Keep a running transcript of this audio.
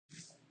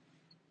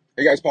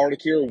Hey guys, Paul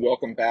Reddick here.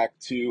 Welcome back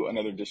to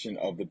another edition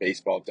of the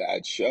Baseball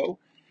Dad Show.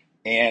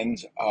 And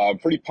I'm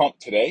pretty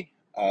pumped today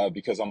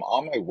because I'm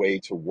on my way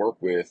to work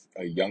with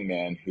a young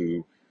man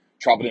who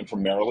traveled in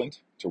from Maryland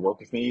to work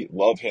with me.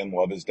 Love him,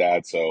 love his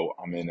dad. So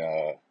I'm in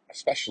a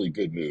especially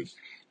good mood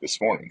this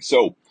morning.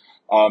 So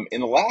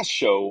in the last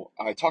show,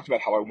 I talked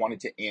about how I wanted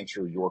to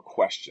answer your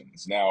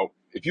questions. Now,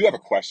 if you have a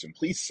question,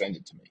 please send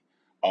it to me.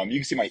 You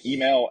can see my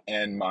email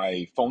and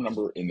my phone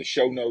number in the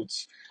show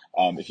notes.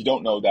 If you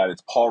don't know that,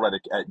 it's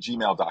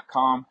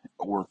paulreddick@gmail.com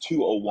or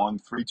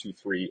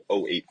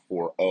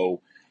 201-323-0840.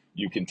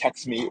 You can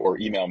text me or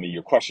email me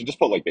your question. Just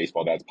put like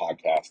Baseball Dad's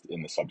Podcast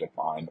in the subject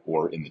line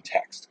or in the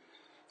text.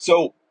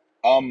 So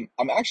I'm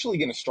actually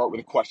going to start with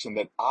a question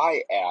that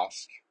I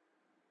ask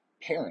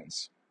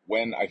parents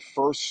when I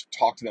first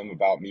talk to them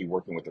about me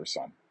working with their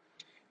son.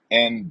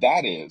 And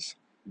that is,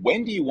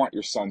 when do you want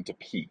your son to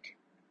peak?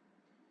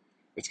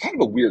 It's kind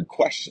of a weird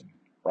question,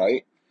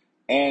 right?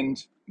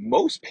 And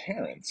most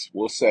parents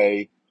will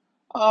say,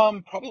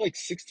 probably like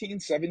 16,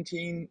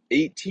 17,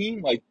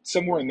 18, like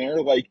somewhere in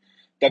there, like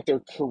that their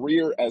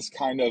career as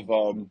kind of,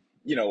 a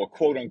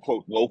quote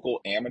unquote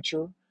local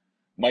amateur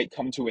might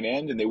come to an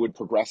end and they would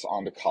progress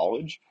on to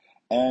college.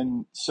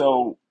 And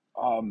so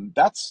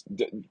that's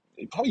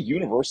probably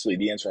universally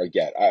the answer I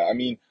get. I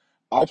mean,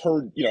 I've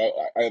heard,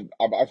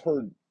 I've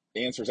heard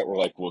answers that were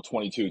like, well,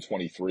 22,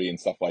 23 and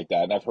stuff like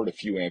that. And I've heard a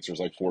few answers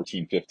like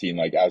 14, 15,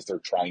 like as they're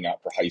trying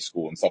out for high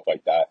school and stuff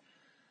like that.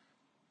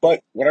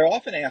 But what I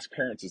often ask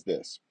parents is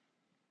this.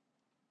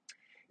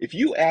 If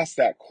you ask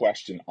that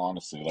question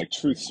honestly, like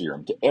truth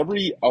serum, to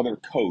every other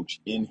coach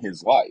in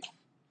his life,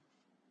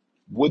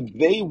 would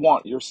they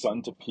want your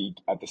son to peak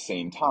at the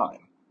same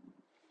time?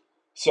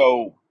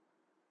 So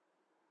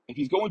if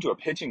he's going to a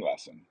pitching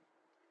lesson,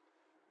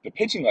 the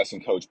pitching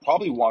lesson coach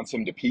probably wants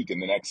him to peak in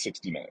the next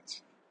 60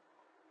 minutes.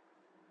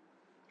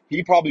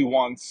 He probably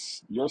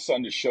wants your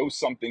son to show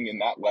something in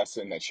that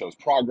lesson that shows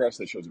progress,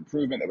 that shows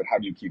improvement, that would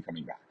have you keep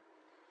coming back.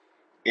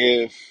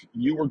 If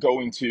you were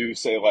going to,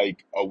 say,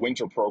 like a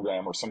winter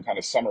program or some kind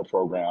of summer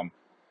program,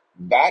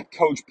 that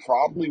coach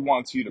probably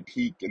wants you to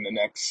peak in the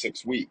next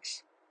 6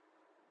 weeks.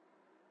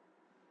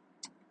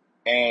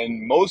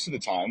 And most of the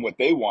time, what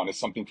they want is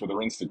something for their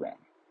Instagram.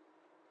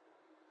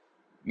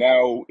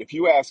 Now, if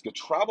you ask a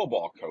travel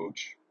ball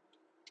coach,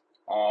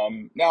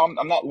 now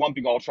I'm not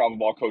lumping all travel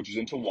ball coaches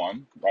into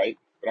one, right?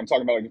 But I'm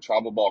talking about like a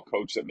travel ball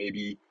coach that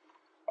maybe,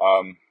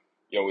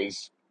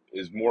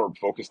 is more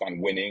focused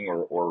on winning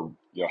or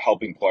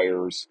helping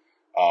players,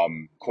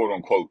 quote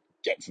unquote,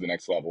 get to the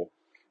next level.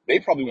 They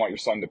probably want your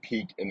son to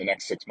peak in the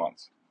next 6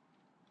 months.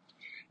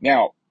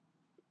 Now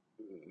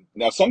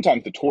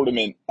sometimes the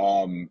tournament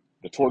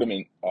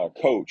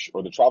coach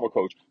or the travel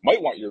coach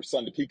might want your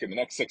son to peak in the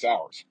next 6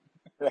 hours,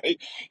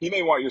 right? He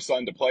may want your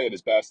son to play at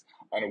his best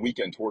on a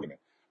weekend tournament.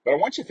 But I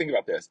want you to think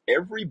about this.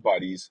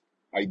 Everybody's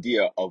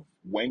idea of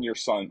when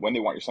they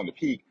want your son to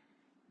peak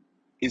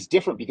is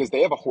different because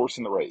they have a horse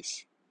in the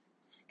race.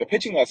 The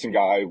pitching lesson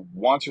guy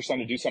wants your son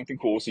to do something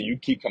cool so you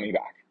keep coming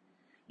back.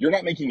 You're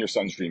not making your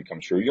son's dream come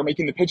true. You're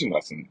making the pitching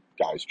lesson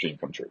guy's dream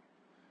come true.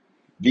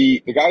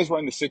 The guys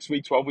running the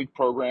 6-week, 12-week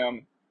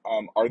program,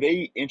 are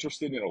they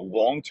interested in a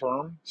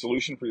long-term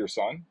solution for your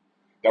son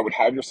that would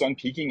have your son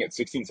peaking at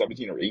 16,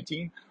 17, or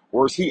 18?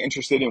 Or is he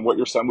interested in what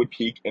your son would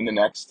peak in the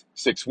next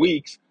 6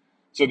 weeks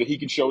so that he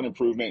can show an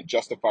improvement,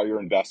 justify your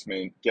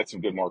investment, get some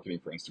good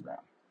marketing for Instagram?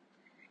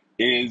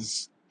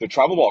 Is the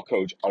travel ball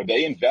coach, are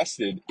they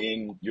invested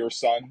in your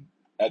son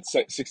at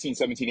 16,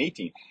 17,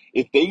 18?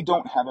 If they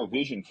don't have a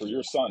vision for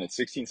your son at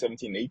 16,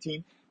 17,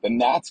 18, then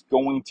that's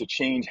going to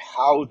change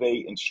how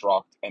they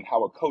instruct and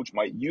how a coach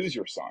might use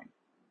your son.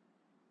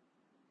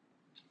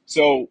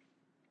 So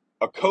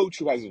a coach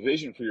who has a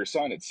vision for your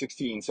son at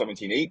 16,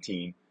 17,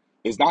 18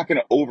 is not going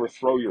to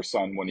overthrow your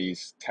son when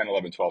he's 10,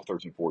 11, 12,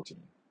 13,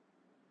 14.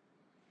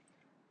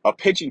 A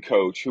pitching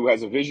coach who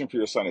has a vision for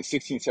your son at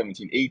 16,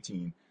 17,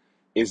 18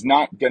 is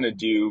not going to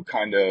do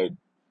kind of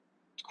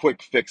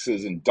quick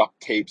fixes and duct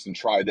tapes and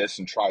try this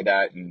and try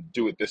that and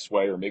do it this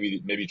way or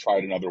maybe try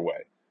it another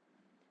way.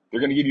 They're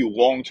going to give you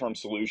long-term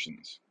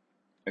solutions.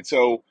 And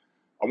so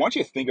I want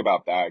you to think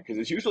about that because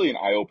it's usually an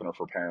eye-opener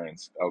for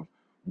parents of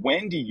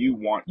when do you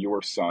want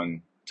your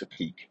son to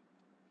peak?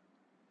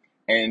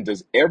 And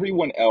does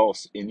everyone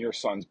else in your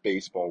son's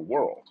baseball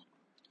world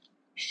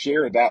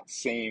share that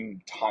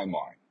same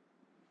timeline?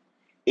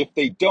 If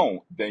they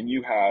don't, then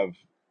you have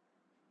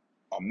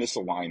a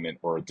misalignment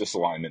or a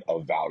disalignment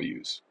of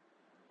values.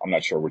 I'm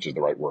not sure which is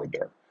the right word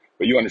there,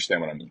 but you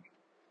understand what I mean.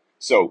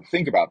 So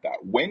think about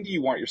that. When do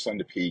you want your son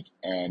to peak,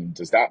 and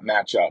does that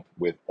match up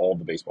with all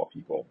the baseball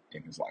people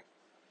in his life?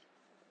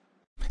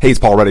 Hey, it's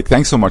Paul Reddick.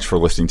 Thanks so much for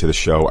listening to the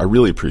show. I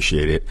really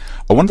appreciate it.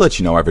 I wanted to let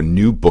you know I have a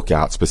new book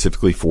out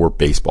specifically for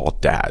baseball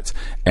dads,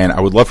 and I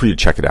would love for you to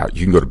check it out.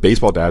 You can go to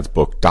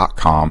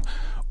baseballdadsbook.com.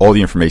 All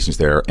the information's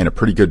there and a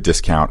pretty good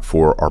discount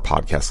for our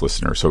podcast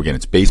listeners. So again,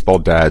 it's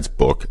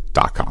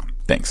baseballdadsbook.com.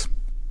 Thanks.